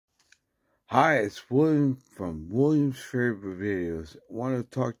Hi, it's William from William's Favorite Videos. I want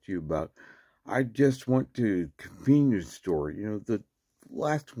to talk to you about. I just went to a convenience store, the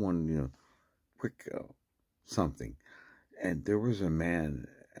last one, quick something. And there was a man.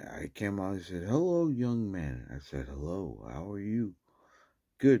 I came out and said, "Hello, young man." I said, "Hello, how are you?"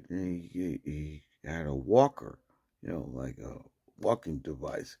 Good. And he had a walker, like a walking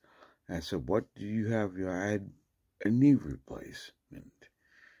device. And I said, "What do you have?" I had a knee replacement.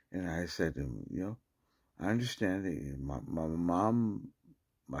 And I said to him, I understand it. My mom,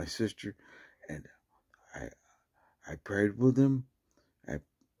 my sister, and I I prayed with him. I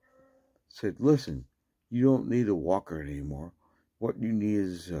said, listen, you don't need a walker anymore. What you need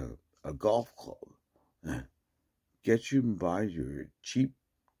is a golf club. Get you and buy your cheap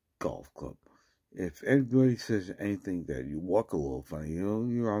golf club. If anybody says anything that you walk a little funny,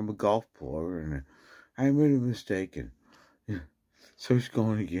 I'm a golf player and I made a mistake and so he's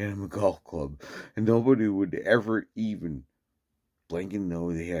going to get him a golf club. And nobody would ever even blink and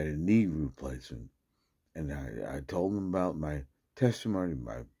know they had a knee replacement. And I told them about my testimony,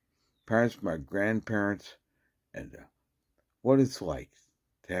 my parents, my grandparents, and what it's like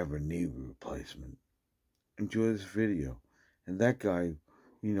to have a knee replacement. Enjoy this video. And that guy,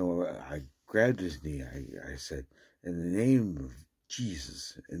 I grabbed his knee. I said, in the name of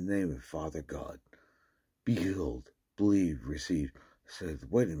Jesus, in the name of Father God, be healed, believe, receive. I said,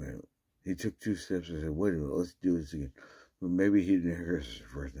 wait a minute. He took 2 steps and said, wait a minute, let's do this again. Well, maybe he didn't hear us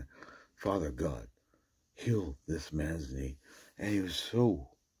first. Father God, heal this man's knee. And he was so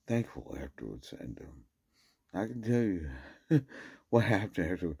thankful afterwards. And I can tell you what happened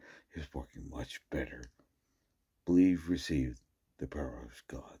afterwards. He was working much better. Believe, receive the power of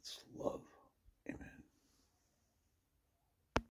God's love. Amen.